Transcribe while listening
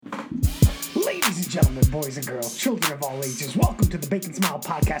Ladies and gentlemen, boys and girls, children of all ages, welcome to the Bacon Smile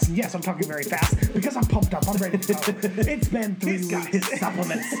Podcast. And yes, I'm talking very fast because I'm pumped up. I'm ready to go. It's been 3 weeks. His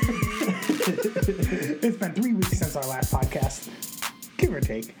supplements. It's been 3 weeks since our last podcast. Give or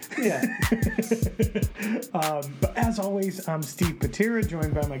take. Yeah. But as always, I'm Steve Patira,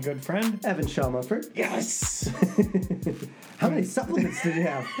 joined by my good friend, Evan Shaw Mumford. Yes! How many supplements did you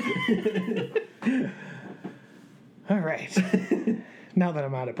have? All right. Now that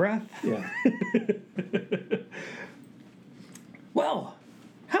I'm out of breath. Yeah. Well,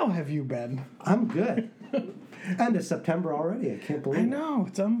 how have you been? I'm good. End of September already. I can't believe I it. know,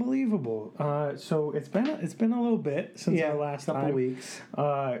 it's unbelievable. So it's been a little bit since our last couple time. weeks.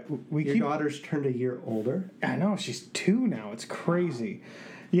 We Your keep. daughter's turned a year older. I know, she's 2 now. It's crazy.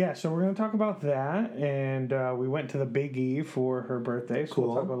 Yeah, so we're going to talk about that, and we went to the Big E for her birthday, so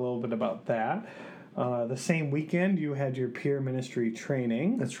we'll Cool. talk a little bit about that. The same weekend, you had your peer ministry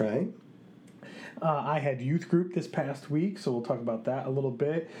training. That's right. I had youth group this past week, so we'll talk about that a little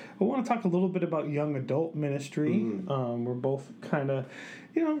bit. I want to talk a little bit about young adult ministry. We're both kind of,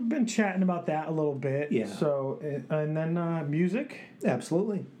 been chatting about that a little bit. Yeah. So, and then music.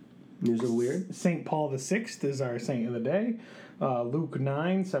 Absolutely. News of weird. St. Paul VI is our saint of the day. Luke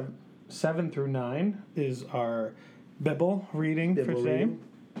 9, 7 through 9 is our Bible reading for today. Reading.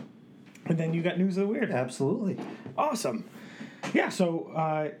 And then you got news of the weird. Absolutely. Awesome. Yeah,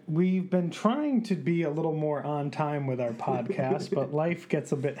 so we've been trying to be a little more on time with our podcast, but life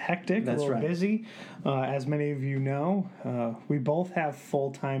gets a bit hectic, That's a little right. busy. As many of you know, we both have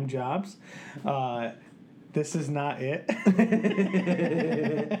full-time jobs. This is not it.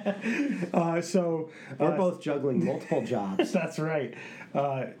 We're both juggling multiple jobs. That's right.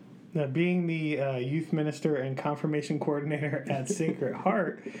 Being the youth minister and confirmation coordinator at Sacred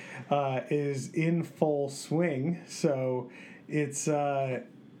Heart is in full swing. So it's, I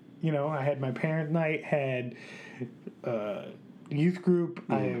had my parent night, had youth group.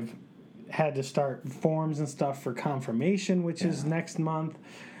 I've had to start forms and stuff for confirmation, which is next month.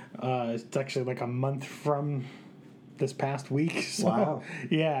 It's actually like a month from this past week. So, Wow.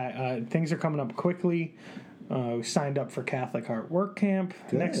 Yeah, things are coming up quickly. We signed up for Catholic Heart Work Camp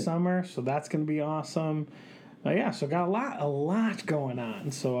next summer, so that's going to be awesome. So got a lot going on.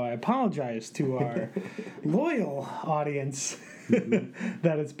 So I apologize to our loyal audience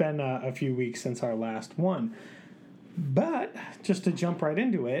that it's been a few weeks since our last one. But just to jump right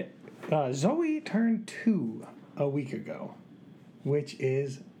into it, Zoe turned 2 a week ago, which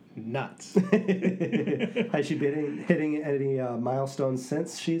is nuts. Has she been hitting any milestones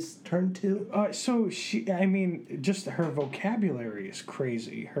since she's turned 2? So just her vocabulary is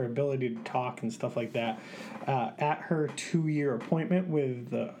crazy. Her ability to talk and stuff like that. At her 2-year appointment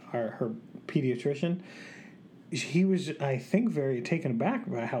with her pediatrician, he was, I think, very taken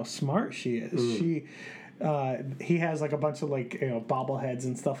aback by how smart she is. He has like a bunch of bobbleheads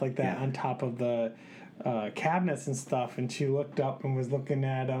and stuff like that on top of the cabinets and stuff, and she looked up and was looking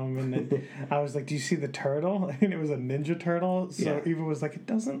at him, and then I was like, "Do you see the turtle?" And it was a Ninja Turtle. So Eva was like, "It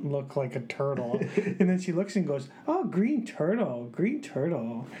doesn't look like a turtle." And then she looks and goes, "Oh, green turtle."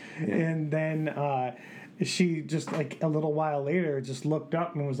 Yeah. And then she just like a little while later just looked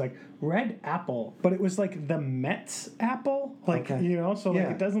up and was like, "Red apple," but it was like the Mets apple,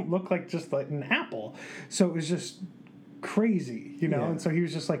 it doesn't look like just like an apple. So it was just crazy, and so he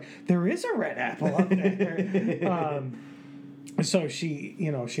was just like, there is a red apple up there. So she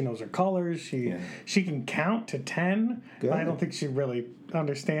knows her colors. She can count to 10. Good. I don't think she really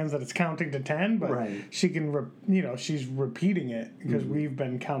understands that it's counting to 10, but she can she's repeating it because we've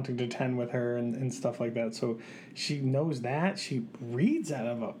been counting to 10 with her and stuff like that. So she knows that. She reads out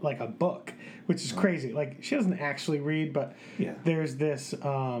of a book, which is crazy. Like, she doesn't actually read, but there's this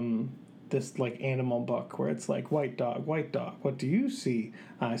like animal book where it's like, white dog, what do you see?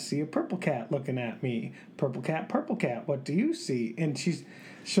 I see a purple cat looking at me. Purple cat, what do you see? And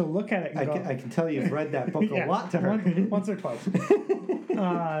she'll look at it and I can tell you've read that book a lot to her. Once or twice.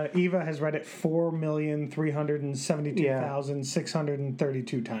 Eva has read it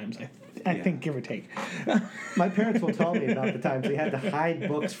 4,372,632 times. I think, give or take. My parents will tell me about the times they had to hide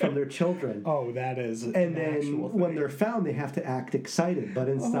books from their children. Oh, that is and then when they're found, they have to act excited, but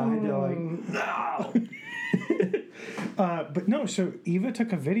inside they're like, no. But no, so Eva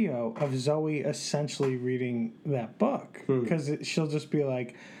took a video of Zoe essentially reading that book because she'll just be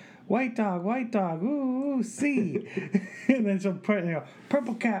like, white dog, ooh, see. And then she'll put,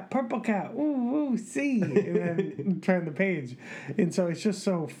 purple cat, ooh, see. And then turn the page. And so it's just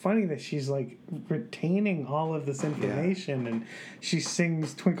so funny that she's like retaining all of this information, and she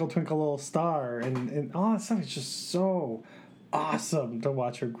sings Twinkle, Twinkle, Little Star, and all that stuff. It's just so awesome to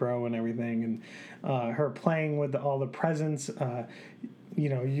watch her grow and everything, and her playing with all the presents.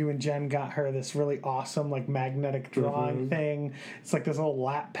 You and Jen got her this really awesome like magnetic drawing thing. It's like this little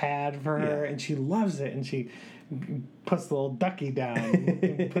lap pad for her, and she loves it. And she puts the little ducky down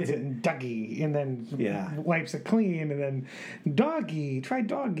and puts it in Dougie, and then wipes it clean, and then try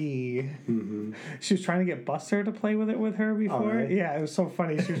doggy. She was trying to get Buster to play with it with her before. Right. Yeah, it was so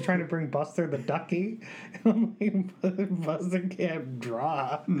funny. She was trying to bring Buster the ducky, and I'm like, Buster can't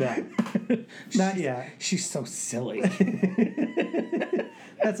draw. No, not yet. She's so silly.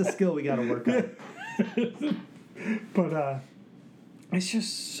 That's a skill we got to work on. But it's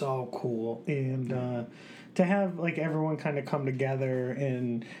just so cool, and to have like everyone kind of come together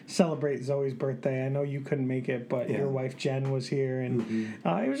and celebrate Zoe's birthday. I know you couldn't make it, but your wife Jen was here, and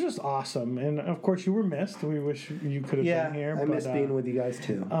it was just awesome. And of course, you were missed. We wish you could have been here. I miss being with you guys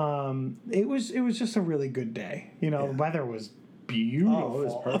too. It was just a really good day. The weather was beautiful. Oh, it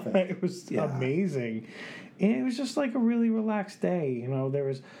was perfect. It was amazing. And it was just like a really relaxed day.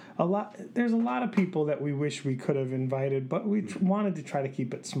 There's a lot of people that we wish we could have invited, but we wanted to try to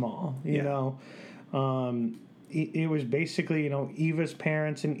keep it small, you know. It was basically, Eva's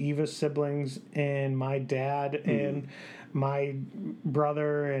parents and Eva's siblings and my dad and my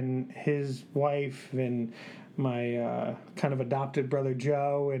brother and his wife and my kind of adopted brother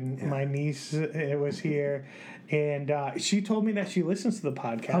Joe and my niece was here. And she told me that she listens to the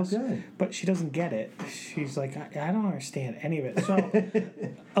podcast, but she doesn't get it. She's like, I don't understand any of it. So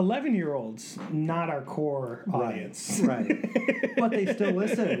 11-year-olds, not our core audience. Right. But they still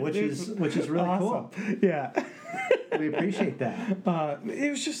listen, which is really awesome. Cool. Yeah. We appreciate that.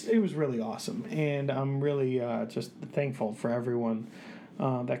 It was really awesome. And I'm really just thankful for everyone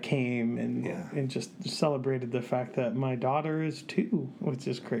that came and just celebrated the fact that my daughter is 2, which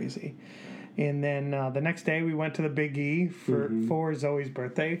is crazy. And then the next day we went to the Big E for Zoe's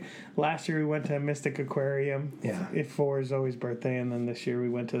birthday. Last year we went to Mystic Aquarium for Zoe's birthday, and then this year we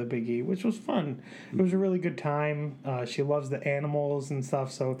went to the Big E, which was fun. It was a really good time. She loves the animals and stuff.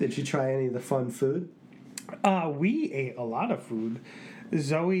 So did you try any of the fun food? We ate a lot of food.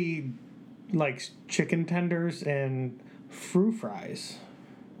 Zoe likes chicken tenders and fru fries,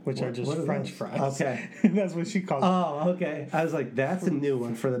 which are just French fries. Okay. That's what she calls them. Oh, okay. I was like, that's a new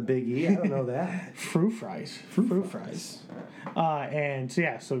one for the Big E. I don't know that. Fru fries. Fru fries. And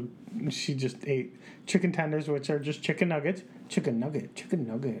so she just ate chicken tenders, which are just chicken nuggets. Chicken nugget.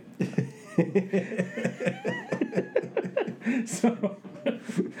 So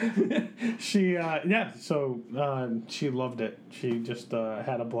she she loved it. She just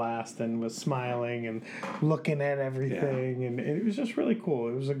had a blast and was smiling and looking at everything, and it was just really cool.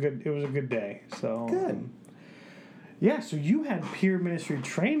 It was a good day. So good. So you had peer ministry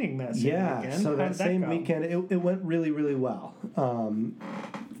training that same weekend. So that same weekend, it went really, really well.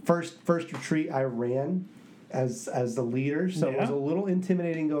 First retreat I ran as the leader, so it was a little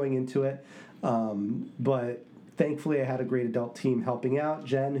intimidating going into it, but thankfully I had a great adult team helping out.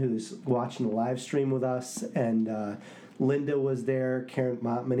 Jen, who's watching the live stream with us, and Linda was there. Karen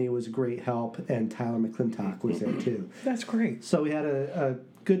Montmany was great help, and Tyler McClintock was there too. That's great. So we had a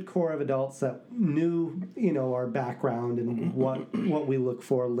good core of adults that knew, our background and what we look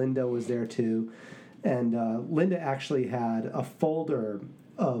for. Linda was there too, and Linda actually had a folder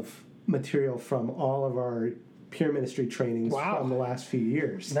of material from all of our peer ministry trainings from the last few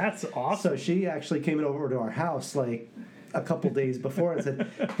years. That's awesome. So she actually came over to our house like a couple days before and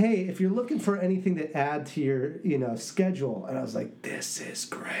said, hey, if you're looking for anything to add to your schedule. And I was like, this is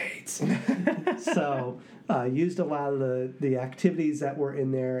great. So used a lot of the activities that were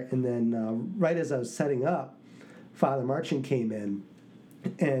in there. And then right as I was setting up, Father Marchin came in.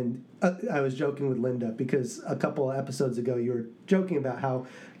 And I was joking with Linda because a couple of episodes ago you were joking about how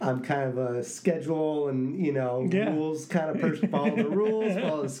I'm kind of a schedule and, rules kind of person, follow the rules,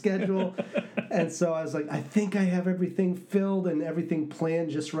 follow the schedule. And so I was like, I think I have everything filled and everything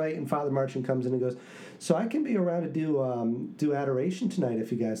planned just right. And Father Marchin comes in and goes, so I can be around to do adoration tonight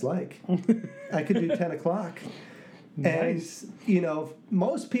if you guys like. I could do 10 o'clock. Nice. And,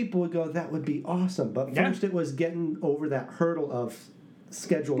 most people would go, that would be awesome. But first it was getting over that hurdle of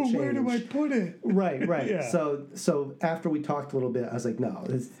schedule change. Where do I put it? Right. Yeah. So after we talked a little bit, I was like, no,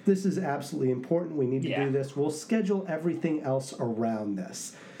 this is absolutely important. We need to do this. We'll schedule everything else around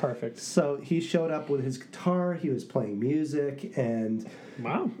this. Perfect. So he showed up with his guitar. He was playing music, and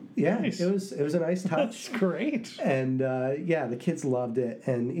nice. it was a nice touch. That's great. And the kids loved it,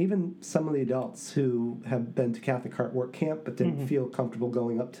 and even some of the adults who have been to Catholic Heart Work Camp but didn't feel comfortable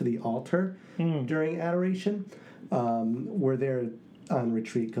going up to the altar during adoration were there on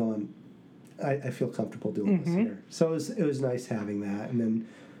retreat going, I feel comfortable doing this here. So it was nice having that. And then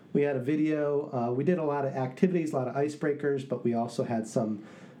we had a video. We did a lot of activities, a lot of icebreakers, but we also had some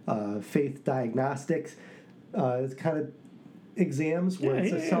faith diagnostics. It's kind of exams where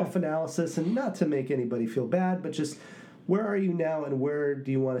it's a self-analysis, and not to make anybody feel bad, but just where are you now and where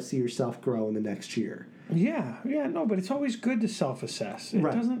do you want to see yourself grow in the next year? No, but it's always good to self-assess. It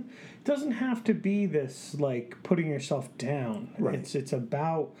doesn't have to be this like putting yourself down. Right. It's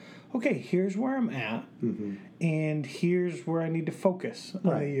about, okay, here's where I'm at, and here's where I need to focus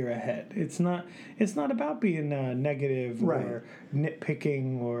on the year ahead. It's not about being negative or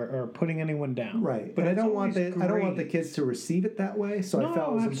nitpicking or putting anyone down. Right. But I don't want the kids to receive it that way. So I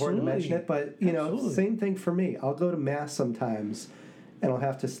felt it was important to mention it. But you know, same thing for me. I'll go to mass sometimes, and I'll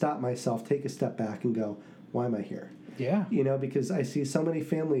have to stop myself, take a step back, and go, why am I here? Yeah. You know, because I see so many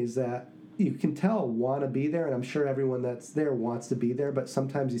families that you can tell want to be there, and I'm sure everyone that's there wants to be there, but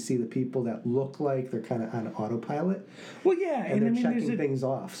sometimes you see the people that look like they're kind of on autopilot. Well, yeah. And they're checking things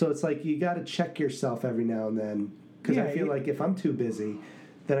off. So it's like you got to check yourself every now and then, because I feel like if I'm too busy,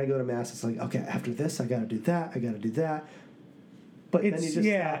 then I go to mass, it's like, okay, after this, I got to do that, I got to do that. But then you just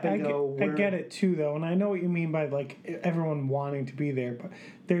stop and go, I get it too, though, and I know what you mean by like everyone wanting to be there, but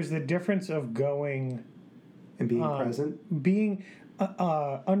there's the difference of going and being present, being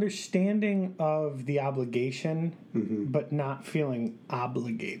understanding of the obligation, but not feeling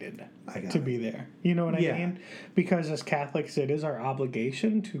obligated to be there. You know what I mean? Because as Catholics, it is our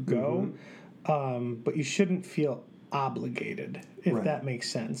obligation to go, but you shouldn't feel obligated, if that makes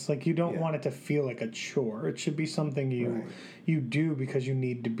sense. Like you don't want it to feel like a chore. It should be something you do because you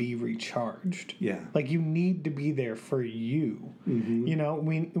need to be recharged. Like you need to be there for you. You know,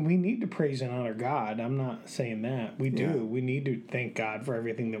 we need to praise and honor God. I'm not saying that. We do. We need to thank God for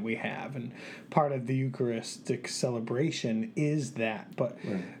everything that we have, and part of the Eucharistic celebration is that, but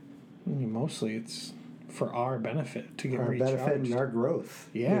mostly it's for our benefit, to get our recharged. benefit and our growth.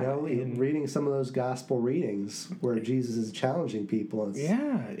 You know, and reading some of those gospel readings where Jesus is challenging people. It's,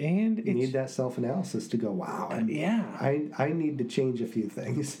 and you need that self-analysis to go, wow, I need to change a few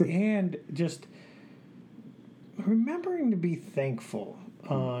things. And just remembering to be thankful.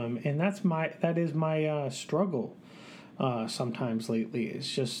 And that is my struggle sometimes lately. It's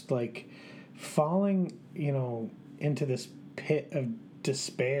just like falling, you know, into this pit of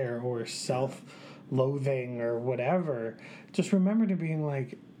despair or self-loathing or whatever. Just remember to being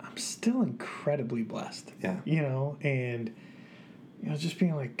like, I'm still incredibly blessed. You know, and you know, just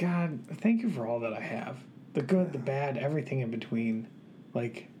being like, God, thank you for all that I have. The good, the bad, everything in between.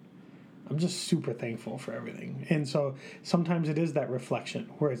 Like, I'm just super thankful for everything. And so sometimes it is that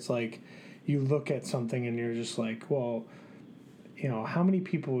reflection where it's like you look at something and you're just like, well, you know, how many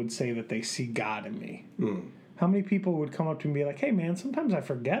people would say that they see God in me? How many people would come up to me and be like, hey, man, sometimes I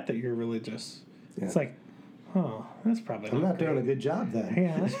forget that you're religious. It's like, oh, that's probably I'm not doing a good job then.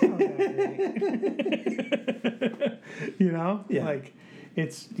 Yeah, that's probably not great. You know? Like,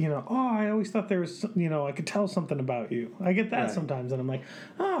 it's, you know, oh, I always thought there was, you know, I could tell something about you. I get that sometimes, and I'm like,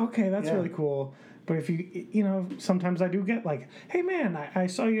 oh, okay, that's really cool. But if you know, sometimes I do get like, hey, man, I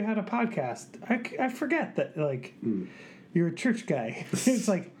saw you had a podcast. I forget that, like, you're a church guy. It's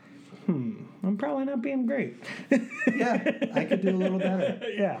like, I'm probably not being great. I could do a little better.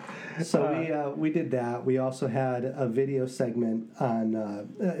 So we did that. We also had a video segment on.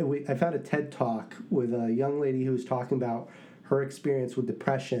 I found a TED Talk with a young lady who was talking about her experience with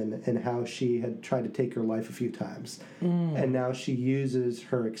depression and how she had tried to take her life a few times, and now she uses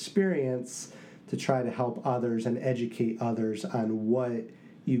her experience to try to help others and educate others on what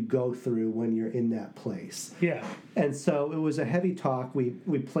you go through when you're in that place. And so it was a heavy talk. We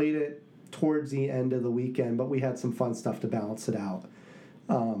played it towards the end of the weekend, but we had some fun stuff to balance it out.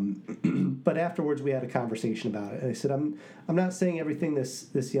 But afterwards we had a conversation about it. And I said, I'm not saying everything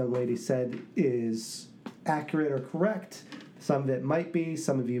this young lady said is accurate or correct. Some of it might be.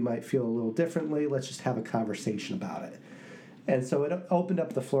 Some of you might feel a little differently. Let's just have a conversation about it. And so it opened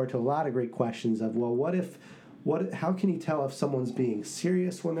up the floor to a lot of great questions of, well, how can you tell if someone's being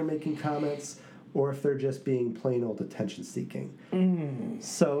serious when they're making comments or if they're just being plain old attention seeking?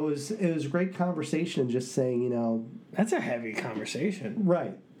 So it was a great conversation, just saying, you know, that's a heavy conversation.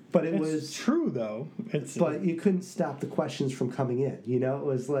 Right. But it was true though. But you couldn't stop the questions from coming in. You know, it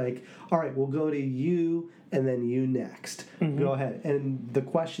was like, all right, we'll go to you and then you next. Go ahead. And the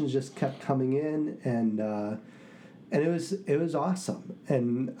questions just kept coming in, and it was awesome.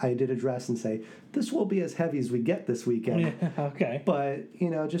 And I did address and say, this will be as heavy as we get this weekend. Okay. But, you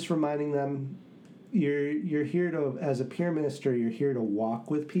know, just reminding them, you're here to, as a peer minister, you're here to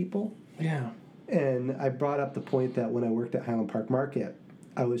walk with people. And I brought up the point that when I worked at Highland Park Market,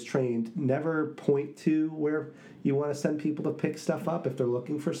 I was trained never point to where you want to send people to pick stuff up if they're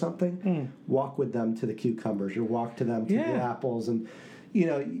looking for something. Walk with them to the cucumbers or walk to them to the apples. And, you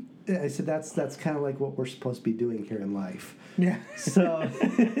know, I said that's kind of like what we're supposed to be doing here in life. Yeah. So,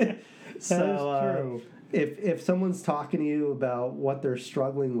 That's true. If someone's talking to you about what they're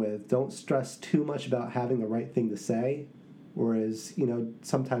struggling with, don't stress too much about having the right thing to say. Whereas, you know,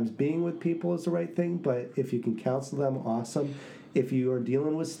 sometimes being with people is the right thing, but if you can counsel them, awesome. If you are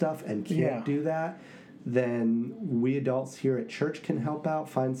dealing with stuff and can't do that, then we adults here at church can help out.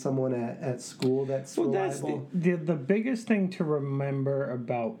 Find someone at school that's reliable. That's the biggest thing to remember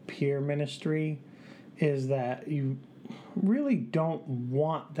about peer ministry is that you really don't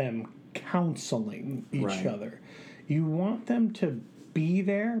want them counseling each other. You want them to be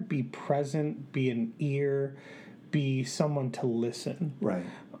there, be present, be an ear, be someone to listen. Right.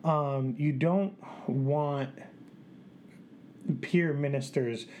 You don't want peer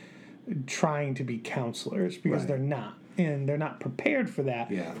ministers trying to be counselors because they're not. And they're not prepared for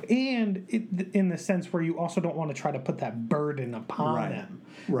that. Yeah. And in the sense where you also don't want to try to put that burden upon them,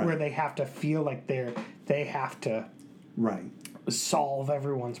 where they have to feel like they have to solve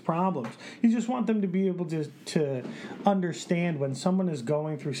everyone's problems. You just want them to be able to understand when someone is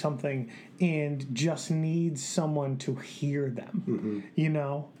going through something and just needs someone to hear them, you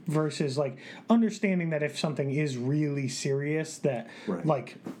know, versus like understanding that if something is really serious that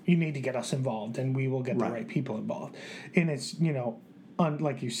like you need to get us involved and we will get the right people involved. And it's, you know,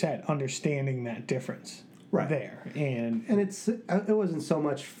 like you said, understanding that difference there. And it wasn't so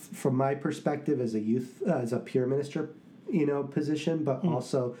much from my perspective as a youth, as a peer minister, you know, position, but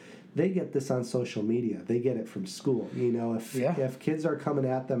also they get this on social media. They get it from school. You know, if kids are coming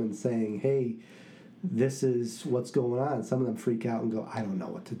at them and saying, hey, this is what's going on, some of them freak out and go, I don't know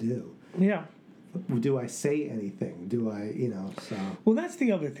what to do. Yeah. Do I say anything? Do I, you know, so. Well, that's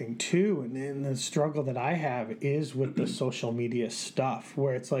the other thing, too. And the struggle that I have is with the social media stuff,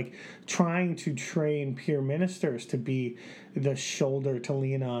 where it's like trying to train peer ministers to be the shoulder to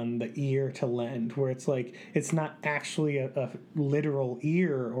lean on, the ear to lend, where it's like it's not actually a literal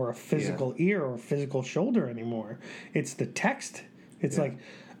ear or a physical ear or a physical shoulder anymore. It's the text. It's like,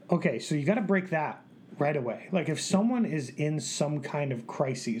 okay, so you got to break that right away. Like if someone is in some kind of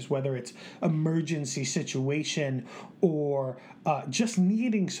crises, whether it's emergency situation or just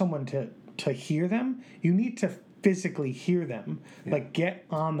needing someone to hear them, you need to physically hear them. Like get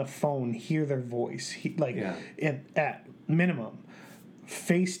on the phone, hear their voice. At minimum,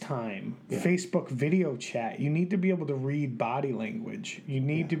 FaceTime, Facebook video chat. You need to be able to read body language. You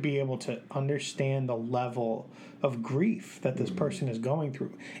need to be able to understand the level of grief that this person is going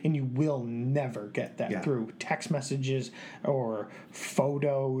through. And you will never get that through text messages or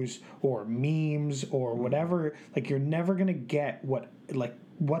photos or memes or whatever. Like you're never going to get what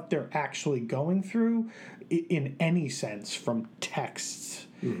they're actually going through in any sense from texts.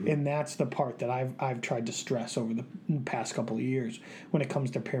 And that's the part that I've tried to stress over the past couple of years when it comes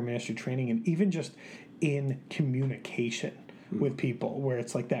to peer ministry training and even just in communication with people, where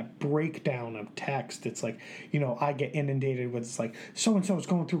it's like that breakdown of text. It's like, you know, I get inundated with, it's like, so-and-so is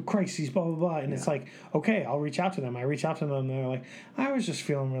going through crises, blah, blah, blah. And it's like, okay, I'll reach out to them. I reach out to them and they're like, I was just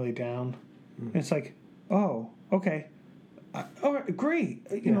feeling really down. And it's like, oh, okay. All right, great.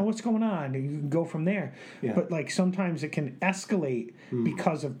 You know, what's going on? You can go from there. Yeah. But, like, sometimes it can escalate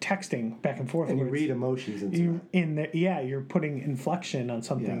because of texting back and forth. And you read emotions into it. You're putting inflection on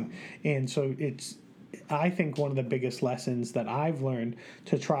something. Yeah. And so it's, I think, one of the biggest lessons that I've learned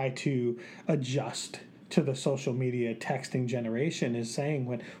to try to adjust to the social media texting generation is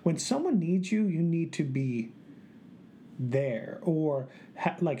saying when someone needs you, you need to be there. Or,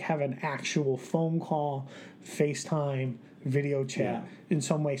 have an actual phone call, FaceTime, video chat in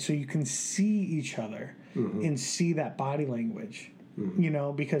some way so you can see each other and see that body language, you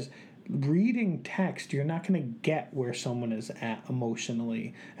know, because reading text, you're not going to get where someone is at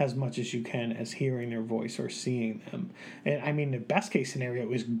emotionally as much as you can as hearing their voice or seeing them. And I mean, the best case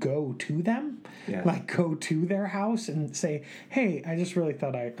scenario is go to them, like go to their house and say, hey, I just really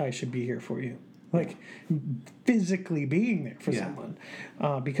thought I should be here for you. Like physically being there for someone,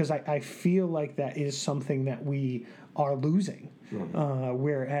 because I feel like that is something that we are losing.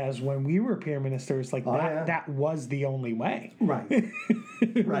 Whereas when we were peer ministers, like that was the only way. Right.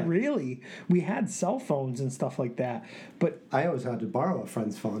 Right. Really, we had cell phones and stuff like that, but I always had to borrow a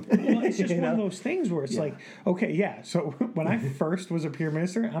friend's phone. Well, it's just one of those things where it's like, okay, so when I first was a peer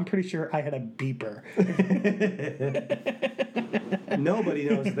minister, I'm pretty sure I had a beeper. Nobody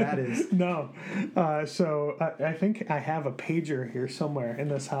knows what that is. No. So I think I have a pager here somewhere in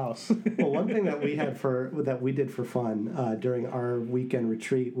this house. Well, one thing that we did for fun during our weekend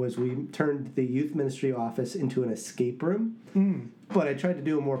retreat was we turned the youth ministry office into an escape room. But I tried to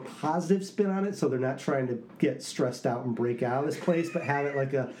do a more positive spin on it, so they're not trying to get stressed out and break out of this place, but have it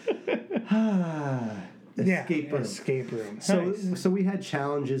like a escape room. Escape room. So we had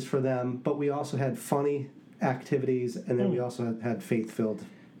challenges for them, but we also had funny activities, and then we also had faith-filled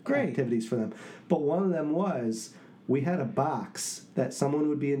activities for them. But one of them was we had a box that someone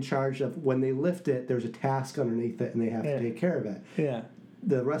would be in charge of. When they lift it, there's a task underneath it, and they have to take care of it. Yeah.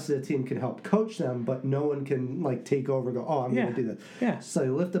 The rest of the team can help coach them, but no one can like take over and go, oh, I'm going to do this. Yeah. So they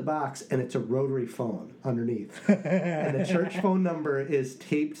lift the box, and it's a rotary phone underneath. And the church phone number is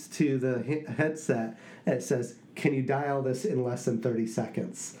taped to the headset, and it says, can you dial this in less than 30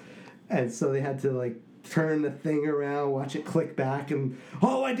 seconds? And so they had to like turn the thing around, watch it click back, and,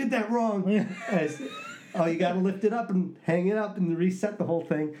 oh, I did that wrong. Oh, you got to lift it up and hang it up and reset the whole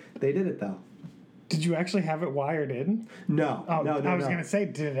thing. They did it, though. Did you actually have it wired in? No. I was going to say,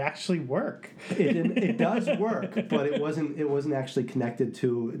 did it actually work? It does work, but it wasn't actually connected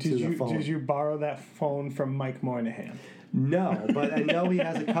to the phone. Did you borrow that phone from Mike Moynihan? No, but I know he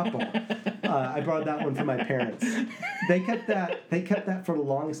has a couple. I borrowed that one from my parents. They kept that for the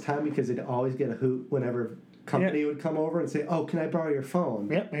longest time because they'd always get a hoot whenever company would come over and say, "Oh, can I borrow your phone?"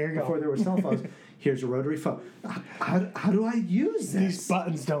 Yep, here you go. Before there were cell phones, here's a rotary phone. How do I use this? These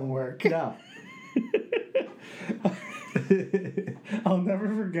buttons don't work. No. I'll never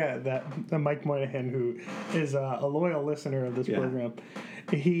forget that Mike Moynihan, who is a loyal listener of this program,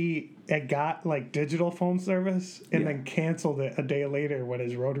 he had got like digital phone service and then canceled it a day later when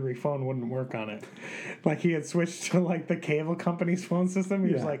his rotary phone wouldn't work on it. Like he had switched to like the cable company's phone system.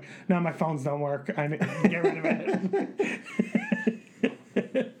 He was like, "No, my phones don't work. I need to get rid of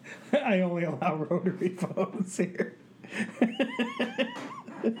it. I only allow rotary phones here."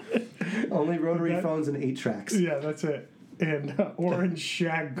 Only rotary phones and 8-tracks. Yeah, that's it. And orange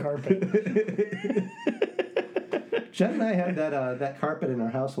shag carpet. Jen and I had that carpet in our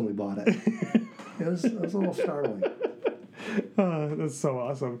house when we bought it. It was a little startling. That's so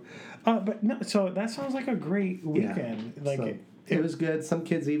awesome. But no, so that sounds like a great weekend. Yeah, like it was good. Some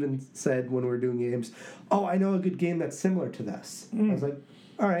kids even said when we were doing games, "Oh, I know a good game that's similar to this." I was like,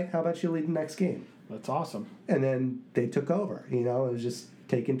 "All right, how about you lead the next game?" That's awesome. And then they took over. It was just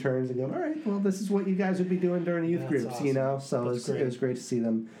taking turns and going, all right, well, this is what you guys would be doing during the youth groups, awesome. So it was great to see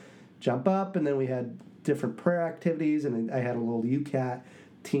them jump up. And then we had different prayer activities, and I had a little UCAT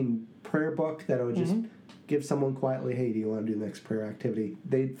teen prayer book that I would just give someone quietly, hey, do you want to do the next prayer activity?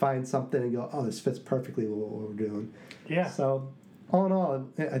 They'd find something and go, oh, this fits perfectly with what we're doing. Yeah. So all in all,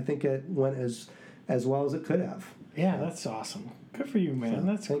 I think it went as well as it could have. Yeah, that's awesome. Good for you, man.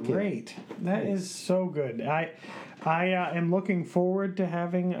 That's great. That is so good. I am looking forward to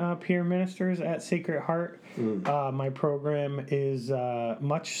having peer ministers at Sacred Heart. My program is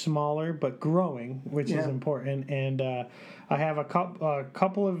much smaller but growing, which is important. And I have a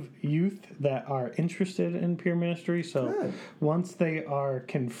couple of youth that are interested in peer ministry. So once they are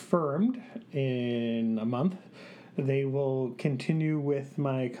confirmed in a month, they will continue with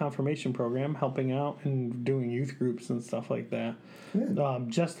my confirmation program, helping out and doing youth groups and stuff like that.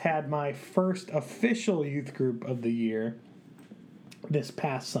 Just had my first official youth group of the year this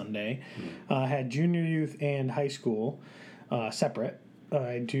past Sunday. Had junior youth and high school separate.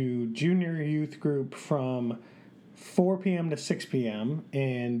 I do junior youth group from 4 p.m. to 6 p.m.,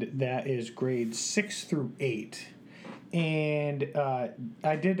 and that is grades 6 through 8. And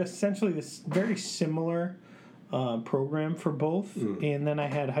I did essentially this very similar program for both, and then I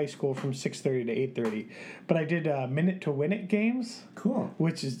had high school from 6:30 to 8:30. But I did minute to win it games,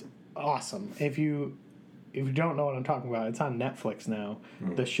 which is awesome. If you don't know what I'm talking about, it's on Netflix now.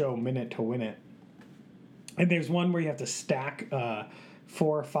 The show Minute to Win It, and there's one where you have to stack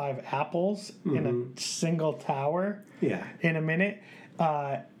 4 or 5 apples in a single tower in a minute.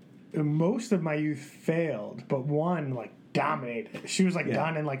 Most of my youth failed, but one dominated. She was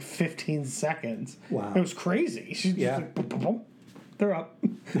done in 15 seconds. Wow. It was crazy. She's just like, boom, boom, boom. They're up.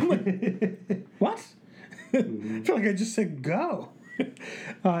 I'm like, what? I feel like I just said go.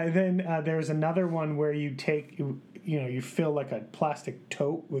 Then there's another one where you take, you fill a plastic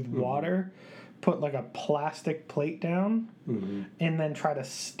tote with water, put a plastic plate down, and then try to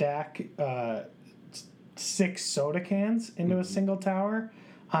stack 6 soda cans into a single tower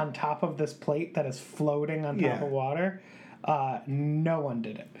on top of this plate that is floating on top of water. No one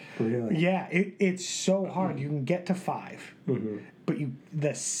did it. Really? Yeah, it's so hard. You can get to 5, but the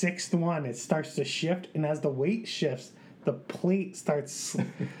 6th one, it starts to shift, and as the weight shifts, the plate starts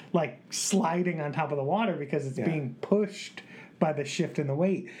like sliding on top of the water because it's being pushed by the shift in the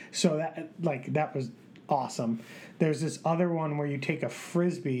weight. So that was awesome. There's this other one where you take a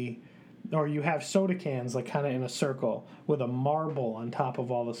Frisbee, or you have soda cans like kind of in a circle with a marble on top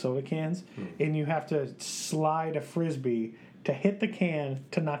of all the soda cans, and you have to slide a Frisbee to hit the can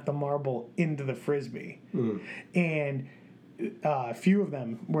to knock the marble into the Frisbee. And a few of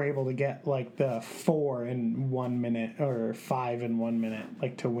them were able to get like the 4 in 1 minute or 5 in 1 minute,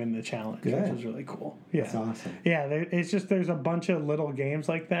 like to win the challenge, which was really cool. Yeah, that's awesome. Yeah, there's a bunch of little games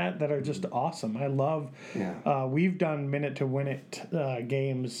like that are just awesome. I love. We've done minute to win it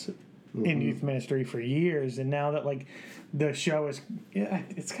games in youth ministry for years, and now that like the show is,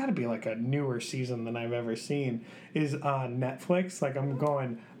 it's got to be like a newer season than I've ever seen, is on Netflix. Like I'm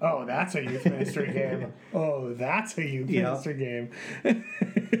going, oh, that's a youth ministry game. Oh, that's a youth ministry game.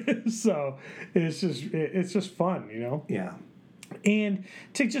 So it's just fun, you know. Yeah. And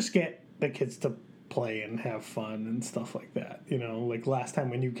to just get the kids to play and have fun and stuff like that, you know. Like last time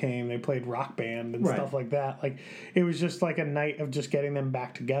when you came, they played Rock Band and stuff like that. Like it was just like a night of just getting them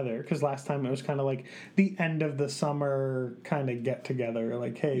back together, because last time it was kind of like the end of the summer kind of get together,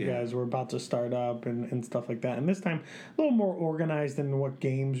 like, hey guys, we're about to start up and stuff like that. And this time a little more organized in what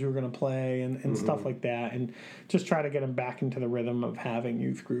games we were going to play and stuff like that, and just try to get them back into the rhythm of having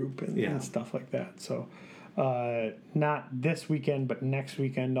youth group and stuff like that. So not this weekend, but next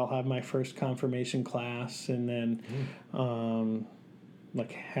weekend I'll have my first confirmation class, and then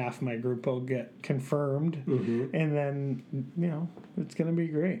like half my group will get confirmed, and then it's gonna be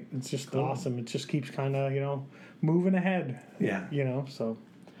great. It's just awesome. It just keeps kind of moving ahead. So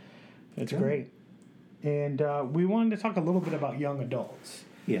it's great. And we wanted to talk a little bit about young adults.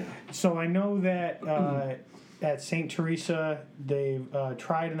 So I know that at St. Teresa, they've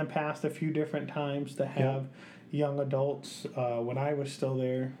tried in the past a few different times to have young adults. When I was still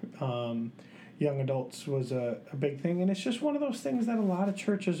there, young adults was a big thing, and it's just one of those things that a lot of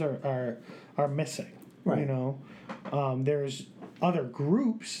churches are missing. Right. There's other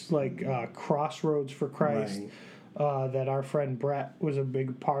groups like Crossroads for Christ that our friend Brett was a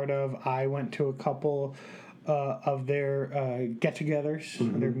big part of. I went to a couple of their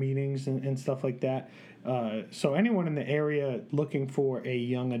get-togethers, their meetings and stuff like that. So anyone in the area looking for a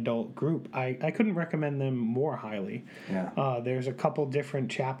young adult group, I couldn't recommend them more highly. There's a couple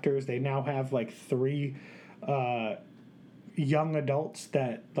different chapters. They now have like 3 young adults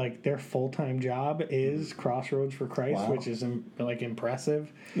that like their full-time job is Crossroads for Christ, which is like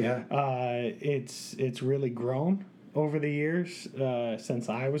impressive. It's really grown over the years since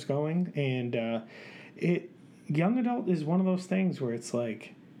I was going, and young adult is one of those things where it's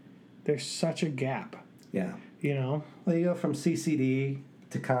like there's such a gap. Well, you go from CCD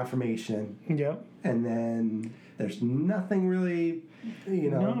to confirmation. And then there's nothing really,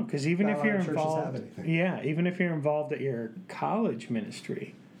 No, because even if you're involved, even if you're involved at your college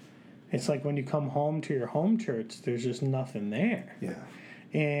ministry, it's like when you come home to your home church, there's just nothing there.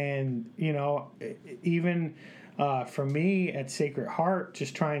 And even for me at Sacred Heart,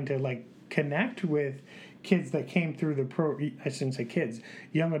 just trying to like connect with kids that came through I shouldn't say kids,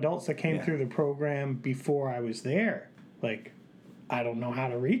 young adults that came through the program before I was there. Like, I don't know how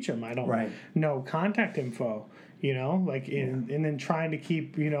to reach them. I don't know contact info, and then trying to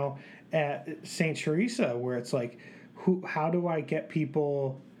keep, at St. Teresa where it's like, how do I get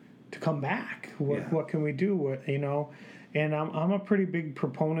people to come back? What can we do? And I'm a pretty big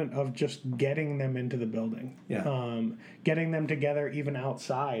proponent of just getting them into the building, getting them together even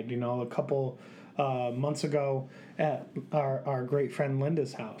outside. A couple months ago at our great friend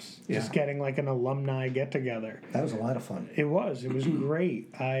Linda's house, just getting like an alumni get together. That was a lot of fun. It was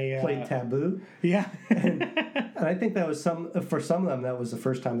great. I played Taboo. And I think that was for some of them that was the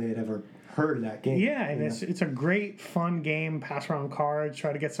first time they had ever heard of that game. And it's a great fun game. Pass around cards,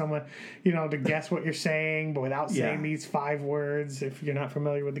 try to get someone to guess what you're saying, but without saying these 5 words if you're not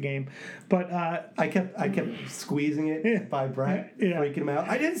familiar with the game. But I kept squeezing it by Brett, freaking him out.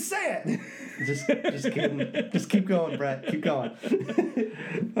 I didn't say it. Just kidding. Just keep going, Brett. Keep going.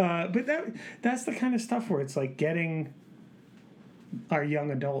 But that's the kind of stuff where it's like getting our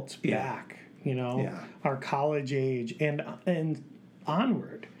young adults back. Our college age and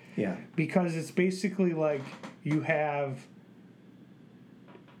onward. Because it's basically like you have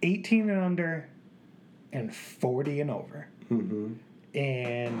 18 and under and 40 and over.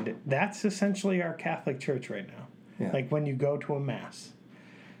 And that's essentially our Catholic Church right now. Like when you go to a mass.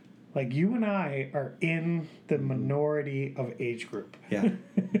 Like you and I are in the minority of age group. And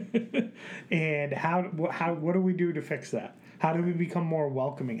what do we do to fix that? How do we become more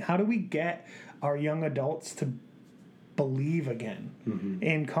welcoming? How do we get our young adults to believe again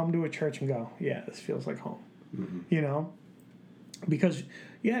and come to a church and go, yeah, this feels like home. You know? Because,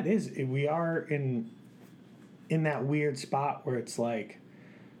 yeah, it is. We are in that weird spot where it's like,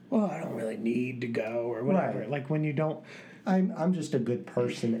 well, I don't really need to go or whatever. Right. Like when you don't... I'm just a good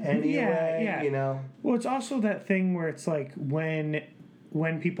person anyway, yeah. you know? Well, it's also that thing where it's like when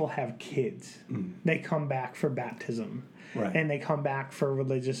people have kids, they come back for baptism. Right. And they come back for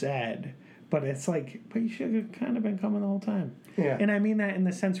religious ed. But it's like, but you should have kind of been coming the whole time. Yeah. And I mean that in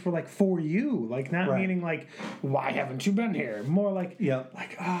the sense where, like, for you. Like, not meaning, like, why haven't you been here? More like,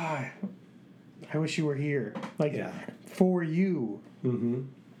 I wish you were here. Like, for you. Mm-hmm.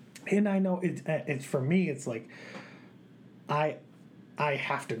 And I know it's for me, it's like, I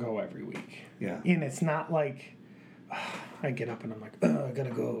have to go every week. Yeah. And it's not like, I get up and I'm like, I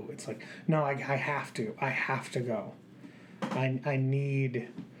gotta go. It's like, no, I have to. I have to go. I need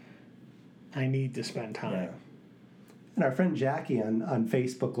to spend time. Yeah. And our friend Jackie on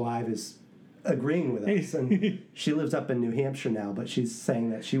Facebook Live is agreeing with us. And she lives up in New Hampshire now, but she's saying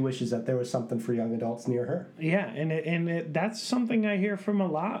that she wishes that there was something for young adults near her. Yeah, and that's something I hear from a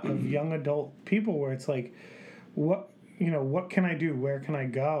lot of young adult people where it's like, what can I do? Where can I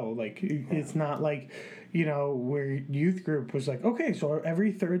go? Like, it's not like, where youth group was like, okay, so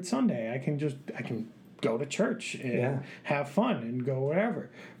every third Sunday I can go to church and have fun and go whatever.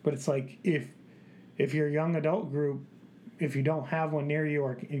 But it's like, if your young adult group, if you don't have one near you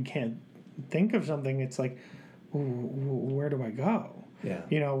or you can't think of something, it's like, where do I go?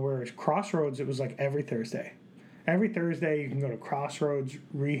 Yeah. Whereas Crossroads, it was like every Thursday. Every Thursday you can go to Crossroads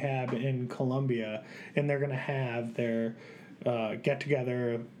Rehab in Columbia, and they're going to have their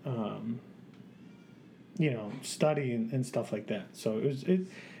get-together, study and stuff like that. So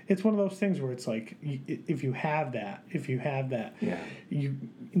it's one of those things where it's like, if you have that, you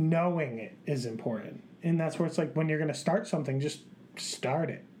knowing it is important. And that's where it's like, when you're going to start something, just start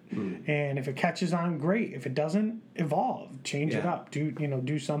it. And if it catches on, great. If it doesn't, evolve, change it up,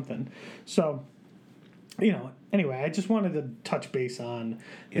 do something. So, anyway, I just wanted to touch base on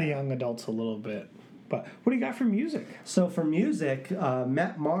the young adults a little bit. But what do you got for music? So for music,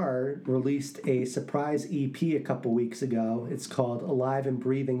 Matt Maher released a surprise EP a couple weeks ago. It's called Alive and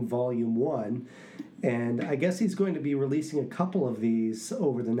Breathing Volume 1. And I guess he's going to be releasing a couple of these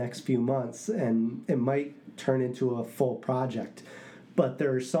over the next few months, and it might turn into a full project. But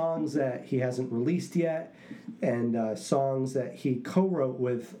there are songs that he hasn't released yet, and songs that he co-wrote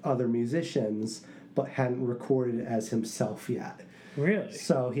with other musicians but hadn't recorded as himself yet. Really?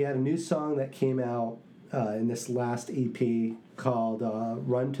 So he had a new song that came out in this last EP called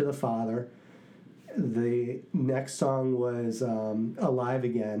Run to the Father. The next song was Alive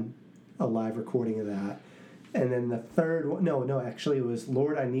Again, a live recording of that. And then the third one, actually it was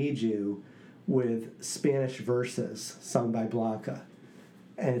Lord I Need You with Spanish verses sung by Blanca.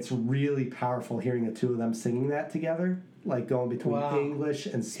 And it's really powerful hearing the two of them singing that together, like going between English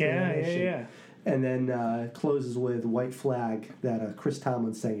and Spanish. Yeah. And then closes with White Flag that Chris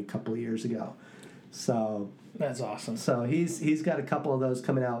Tomlin sang a couple of years ago. So that's awesome. So he's got a couple of those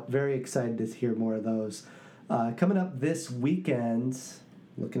coming out. Very excited to hear more of those. Coming up this weekend,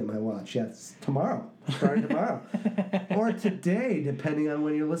 looking at my watch, it's tomorrow. Starting tomorrow. Or today, depending on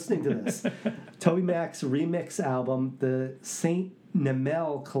when you're listening to this. Toby Mac's remix album, the Saint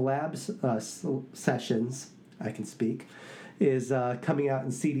Namel collab sessions, I can speak, is coming out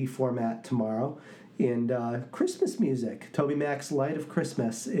in CD format tomorrow. And Christmas music, Toby Mac's Light of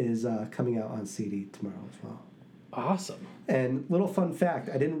Christmas, is coming out on CD tomorrow as well. Awesome. And little fun fact,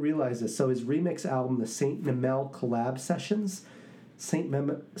 I didn't realize this. So his remix album, the Saint Namel collab sessions, Saint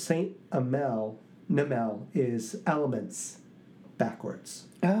Namel is elements backwards.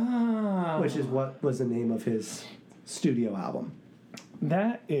 Which is what was the name of his studio album.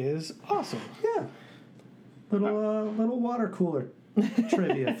 That is awesome. Yeah. Little water cooler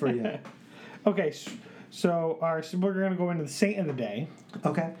trivia for you. Okay, so we're going to go into the saint of the day.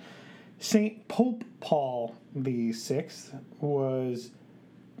 Okay. Saint Pope Paul VI was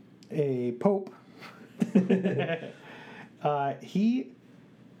a pope. He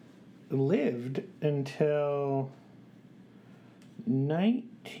lived until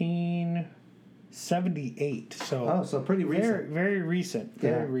 1978. So pretty recent. Very recent.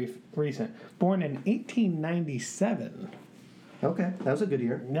 Very recent. Born in 1897. Okay, that was a good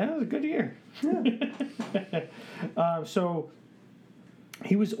year. That was a good year. Yeah. So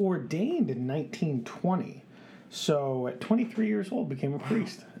he was ordained in 1920. So at 23 years old, became a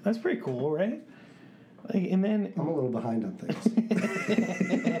priest. That's pretty cool, right? And then I'm a little behind on things.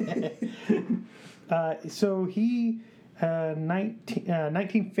 So he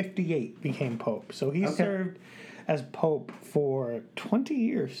 1958 became pope. So he served as Pope for 20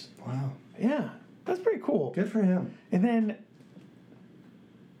 years. Wow. Yeah, that's pretty cool. Good for him. And then,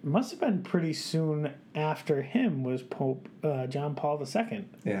 must have been pretty soon after him was Pope John Paul II.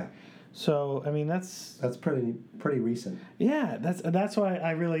 Yeah. So, I mean, that's pretty recent. Yeah, that's why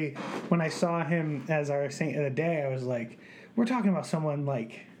I really, when I saw him as our saint of the day, I was like, we're talking about someone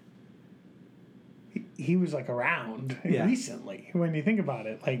like, he was like around recently when you think about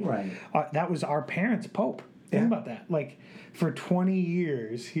it. Like, right. That was our parents' Pope. Think about that. Like, for 20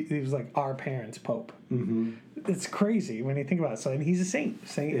 years, he was like our parents' Pope. Mm-hmm. It's crazy when you think about it. So, and he's a saint.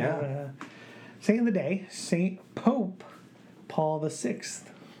 Saint of the day, Saint Pope Paul VI.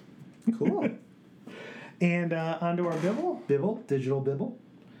 Cool. And onto our Bibble. Bibble, digital Bibble.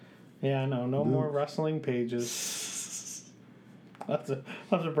 Yeah, no more wrestling pages. I'll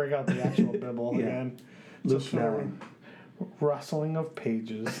have to break out the actual Bibble again. Luke 9. Rustling of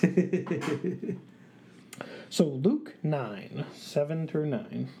pages. So Luke 9, 7 through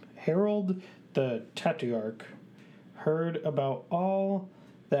 9. Herod the Tetrarch heard about all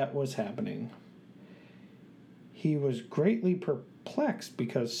that was happening. He was greatly perplexed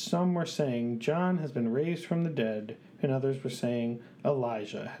because some were saying John has been raised from the dead, and others were saying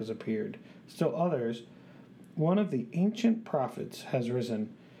Elijah has appeared. Still others, one of the ancient prophets has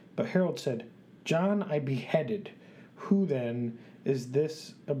risen. But Herod said, John I beheaded. Who then is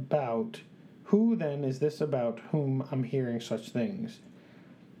this about whom I'm hearing such things?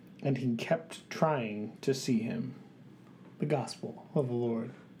 And he kept trying to see him. The gospel of the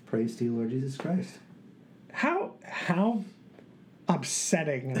Lord. Praise to you, Lord Jesus Christ. How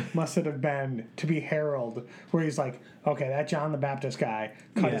upsetting must it have been to be Herod, where he's like, okay, that John the Baptist guy,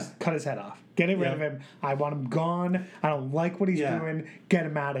 cut his head off. Get rid of him. I want him gone. I don't like what he's doing. Get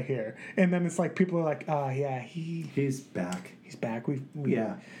him out of here. And then it's like, people are like, oh, yeah, he's back. He's back.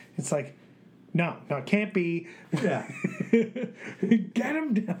 It's like, no, it can't be. Yeah. Get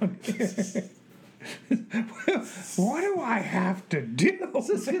him down here. What do I have to do? Is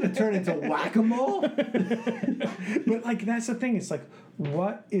this going to turn into whack-a-mole? But, like, that's the thing. It's like,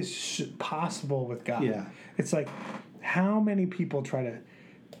 what is possible with God? Yeah. It's like, how many people try to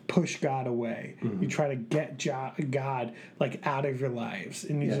push God away? Mm-hmm. You try to get God, like, out of your lives.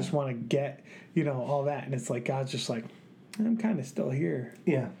 And you just want to get, all that. And it's like, God's just like, I'm kind of still here.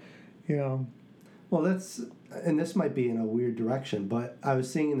 Yeah. Well, and this might be in a weird direction, but I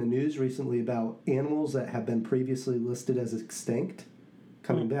was seeing in the news recently about animals that have been previously listed as extinct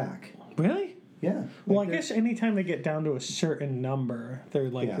coming back. Really? Yeah. Well, I guess anytime they get down to a certain number, they're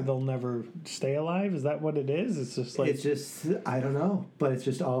like, they'll never stay alive. Is that what it is? It's just like... It's just, I don't know. But it's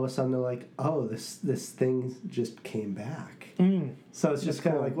just all of a sudden they're like, oh, this thing just came back. So it's just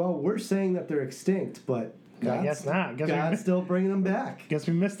kind of like, well, we're saying that they're extinct, but... I guess not. God's still bringing them back. Guess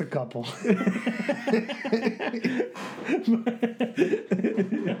we missed a couple.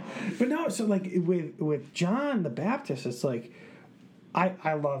 But no, so like with John the Baptist, it's like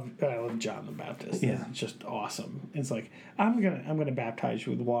I love John the Baptist. Yeah, it's just awesome. It's like I'm gonna baptize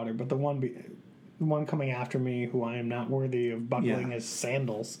you with water, but the one coming after me, who I am not worthy of buckling his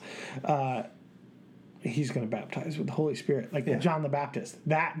sandals, he's gonna baptize with the Holy Spirit, like John the Baptist.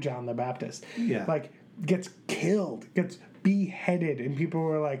 That John the Baptist, like. Gets killed, gets beheaded, and people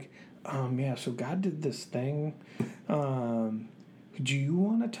were like, so God did this thing. Do you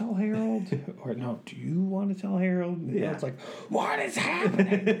want to tell Harold? Or no, do you want to tell Harold? And it's like, what is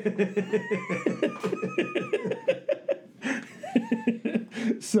happening?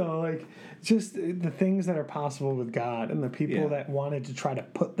 So, like, just the things that are possible with God and the people that wanted to try to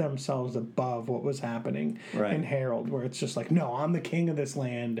put themselves above what was happening in Harold, where it's just like, no, I'm the king of this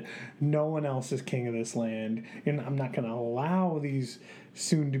land. No one else is king of this land. And I'm not going to allow these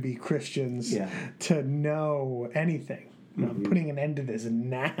soon-to-be Christians to know anything. Mm-hmm. I'm putting an end to this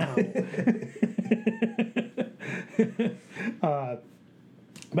now.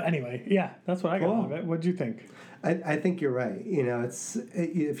 But anyway, that's what I got out of it. What'd you think? I think you're right.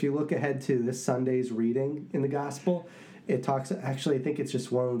 If you look ahead to this Sunday's reading in the Gospel, it talks. Actually, I think it's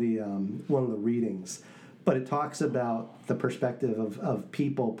just one of the readings, but it talks about the perspective of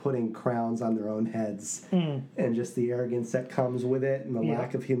people putting crowns on their own heads and just the arrogance that comes with it and the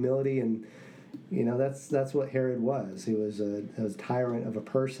lack of humility, and that's what Herod was. He was a tyrant of a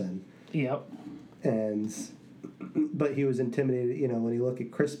person. Yep. But he was intimidated, when you look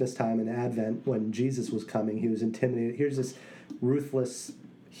at Christmas time and Advent, when Jesus was coming, he was intimidated. Here's this ruthless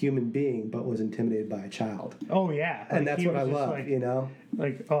human being, but was intimidated by a child. Oh, yeah. And that's what I love,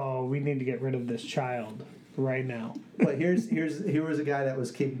 Like, oh, we need to get rid of this child right now. But here was a guy that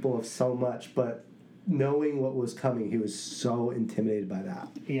was capable of so much, but knowing what was coming, he was so intimidated by that.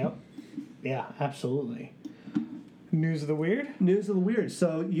 Yep. Yeah, absolutely. News of the Weird? News of the Weird.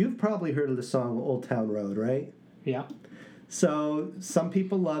 So you've probably heard of the song Old Town Road, right? Yeah. So some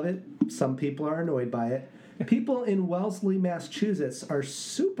people love it. Some people are annoyed by it. People in Wellesley, Massachusetts are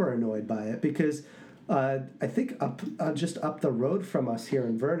super annoyed by it because I think just up the road from us here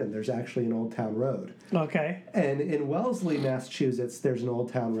in Vernon, there's actually an Old Town Road. Okay. And in Wellesley, Massachusetts, there's an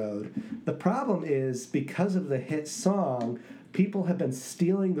Old Town Road. The problem is because of the hit song, people have been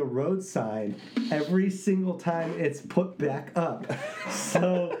stealing the road sign every single time it's put back up.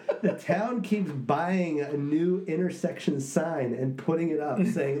 So the town keeps buying a new intersection sign and putting it up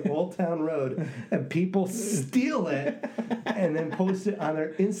saying Old Town Road, and people steal it and then post it on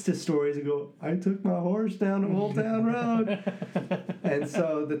their Insta stories and go, I took my horse down to Old Town Road. And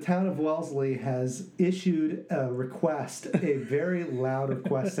so the town of Wellesley has issued a request, a very loud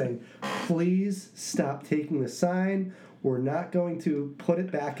request saying, please stop taking the sign. We're not going to put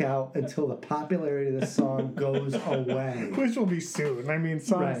it back out until the popularity of the song goes away. Which will be soon. I mean,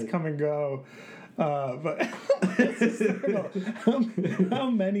 songs come and go. But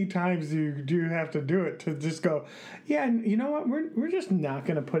how many times do you have to do it to just go, yeah, you know what? We're just not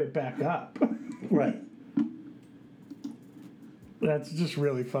going to put it back up. Right. That's just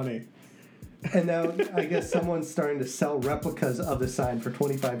really funny. And now I guess someone's starting to sell replicas of the sign for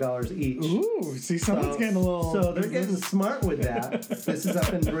 $25 each. Ooh, see, someone's getting a little... So they're getting smart with that. This is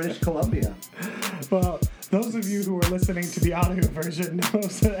up in British Columbia. Well, those of you who are listening to the audio version know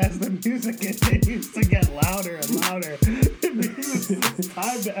that as the music continues to get louder and louder, it means it's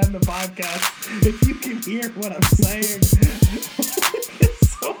time to end the podcast. If you can hear what I'm saying, it's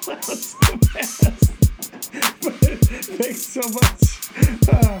so loud, so fast. But thanks so much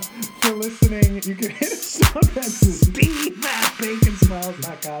for listening. You can hit us up at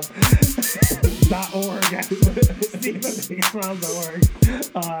steve@baconsmiles.com.org, actually. steve@baconsmiles.org.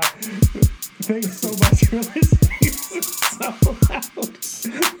 Thanks so much for listening. It's so loud.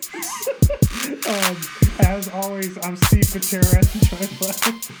 As always, I'm Steve Patera, joined by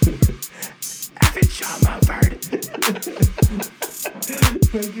Evan Shawmuford.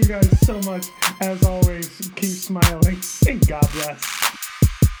 Thank you guys so much. As always, keep smiling and God bless.